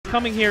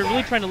coming here,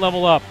 really trying to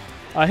level up.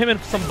 Him and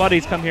some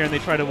buddies come here and they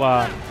try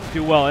to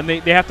do well, and they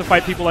have to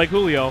fight people like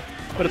Julio,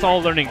 but it's all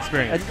a learning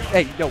experience. And,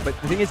 hey, no, but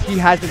the thing is, he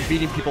has been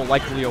beating people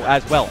like Julio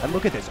as well. And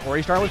look at this.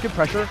 Ori starting with good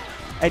pressure,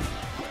 and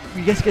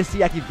you guys can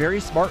see actually very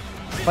smart,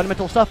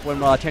 fundamental stuff when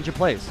Tangent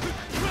plays.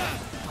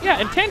 Yeah,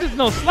 and Tangent's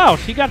no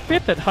slouch. He got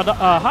 5th at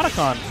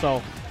Hadouken,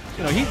 so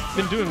you know he's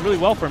been doing really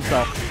well for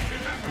himself.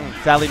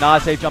 Sadly,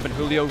 not a safe jump, and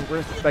Julio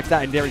respects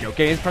that, and there you go.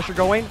 Getting his pressure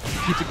going,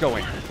 keeps it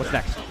going. What's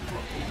next?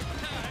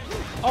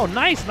 Oh,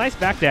 nice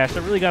backdash.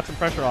 That really got some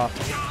pressure off.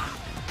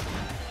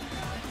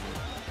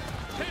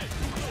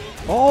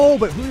 Oh,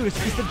 but Julio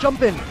just keeps the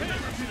jump in.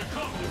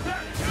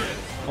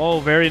 Oh,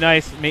 very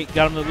nice. Mate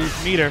got him to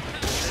lose meter.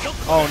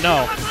 Oh,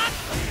 no.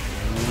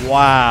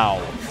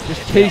 Wow.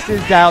 Just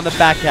chases down the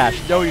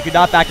backdash. No, you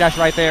cannot backdash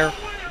right there.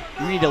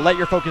 You need to let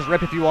your focus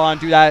rip if you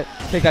want to do that.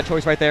 Take that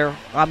choice right there.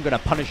 I'm going to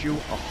punish you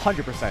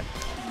 100%.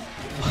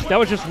 That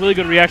was just really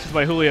good reactions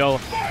by Julio.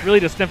 Really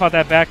to sniff out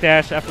that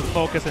backdash after the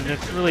focus, and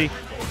it's really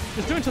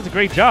just doing such a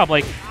great job.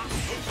 Like,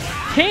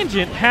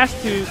 Tangent has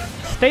to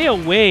stay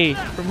away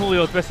from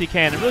Julio as best he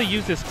can and really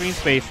use his screen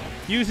space,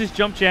 use his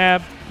jump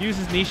jab, use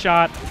his knee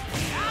shot,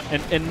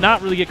 and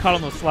not really get caught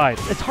on those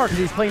slides. It's hard because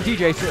he's playing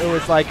DJ, so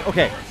it's like,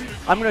 okay,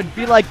 I'm going to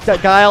be like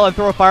that Guile and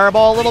throw a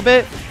fireball a little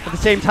bit. At the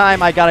same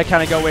time, I got to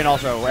kind of go in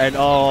also. And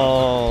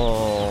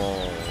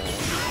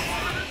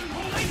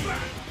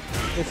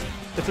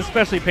It's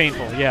especially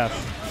painful, yes.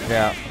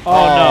 Yeah. Oh,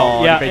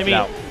 no. Yeah, I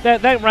mean,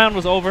 that round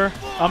was over.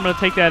 I'm going to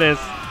take that as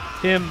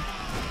him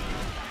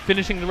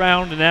finishing the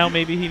round, and now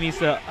maybe he needs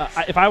to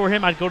if I were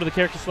him, I'd go to the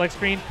character select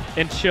screen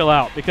and chill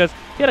out, because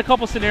he had a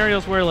couple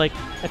scenarios where, like,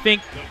 I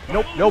think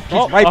Nope,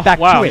 he's right back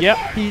to it. Yep.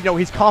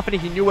 He's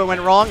confident, he knew what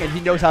went wrong, and he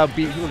knows how to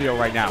beat Julio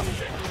right now.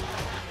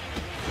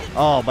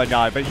 Oh my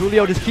god, but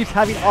Julio just keeps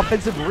having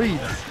offensive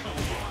reads.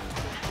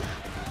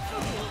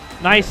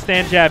 Nice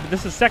stand jab.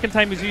 This is the second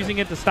time he's using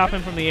it to stop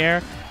him from the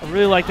air. I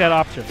really like that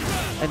option.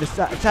 And the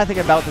sad thing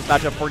about this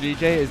matchup for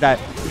DJ is that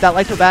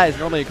light so bad is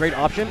normally a great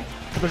option,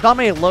 but there's not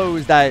many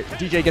lows that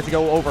DJ gets to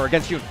go over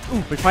against you.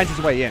 Ooh, but finds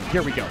his way in.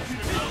 Here we go.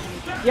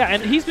 Yeah,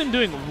 and he's been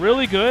doing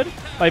really good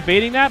by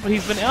baiting that, but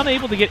he's been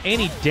unable to get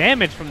any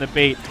damage from the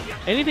bait.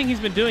 Anything he's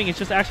been doing is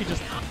just actually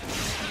just,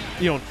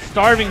 you know,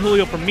 starving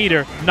Julio for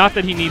meter. Not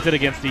that he needs it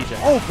against DJ.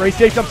 Oh, great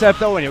stage jump step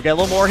though, and you'll get a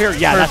little more here.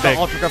 Yeah, Perfect. That's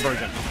the ultra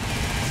conversion.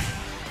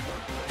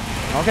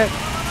 Okay,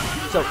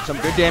 so some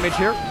good damage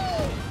here.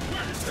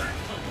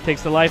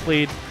 Takes the life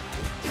lead.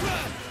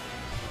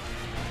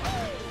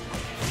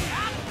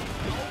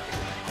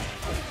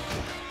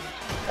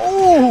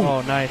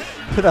 Oh, nice.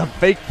 With a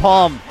fake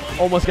palm.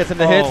 Almost gets him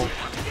the hit.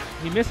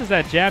 He misses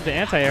that jab to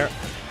anti-air.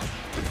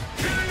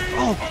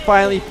 Oh,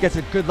 finally gets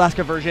a good last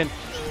conversion.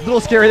 A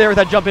little scary there with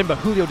that jump in, but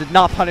Julio did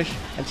not punish,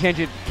 and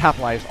Tangent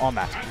capitalized on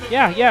that.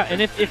 Yeah,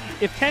 and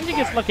if Tangent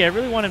gets lucky, I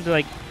really want him to,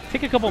 like,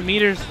 take a couple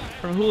meters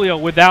from Julio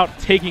without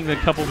taking the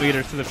couple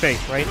meters to the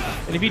face, right?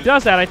 And if he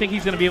does that, I think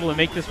he's going to be able to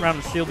make this round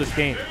and seal this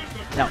game.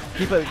 Now,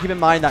 keep in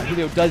mind that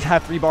Julio does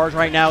have 3 bars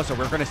right now, so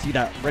we're going to see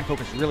that red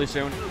focus really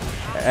soon.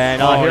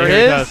 And here it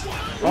is.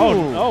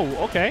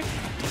 Okay.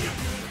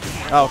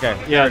 Oh, okay.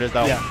 Here it is,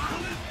 though. Yeah.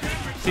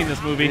 Seen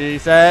this movie.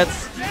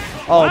 Resets.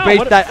 Oh, wow,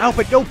 bait that out,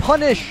 but no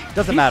punish.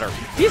 Doesn't matter.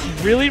 He's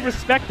really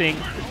respecting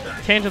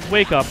Tangent's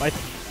wake up.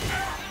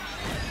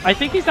 I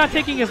think he's not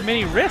taking as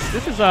many risks.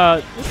 This is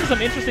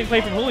some interesting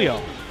play from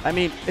Julio. I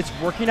mean, it's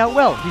working out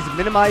well. He's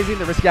minimizing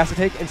the risk he has to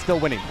take and still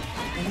winning.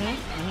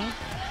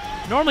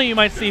 Normally, you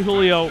might see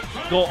Julio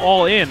go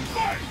all in,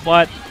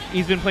 but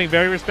he's been playing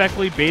very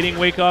respectfully, baiting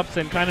wake ups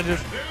and kind of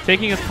just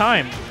taking his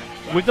time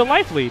with the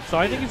life lead. So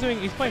I think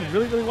he's playing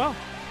really, really well.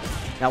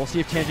 Now we'll see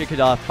if Tangent could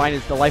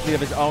find the life lead of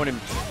his own. And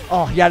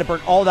he had to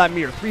burn all that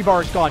meter. 3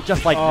 bars gone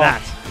just like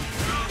that.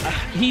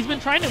 He's been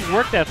trying to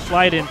work that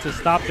slide in to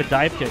stop the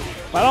dive kick,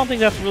 but I don't think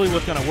that's really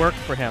what's going to work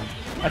for him.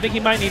 I think he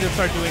might need to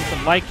start doing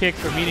some light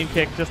kicks or medium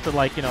kicks just to,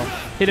 like, you know,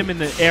 hit him in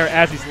the air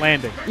as he's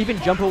landing. Even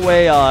jump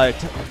away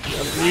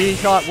leading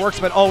shot works,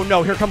 but oh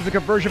no, here comes the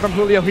conversion from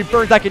Julio. He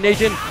burns that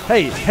Canadian.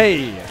 Hey,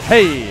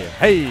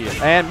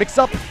 and mix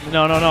up.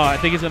 No. I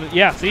think he's going to,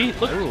 yeah, see?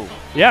 Look. Ooh.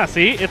 Yeah,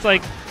 see? It's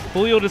like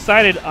Julio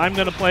decided I'm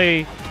going to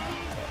play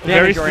a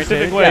very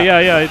specific way.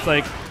 Yeah, it's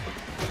like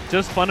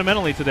just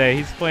fundamentally today.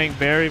 He's playing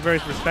very, very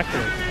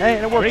respectfully. Hey,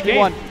 and it worked. He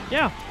won.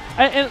 Yeah.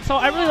 And so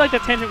I really like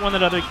that Tangent won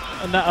that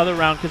other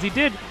round, because he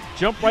did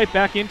jump right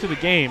back into the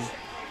game.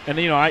 And,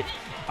 you know, I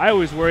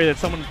always worry that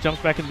someone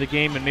jumps back into the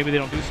game and maybe they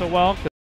don't do so well.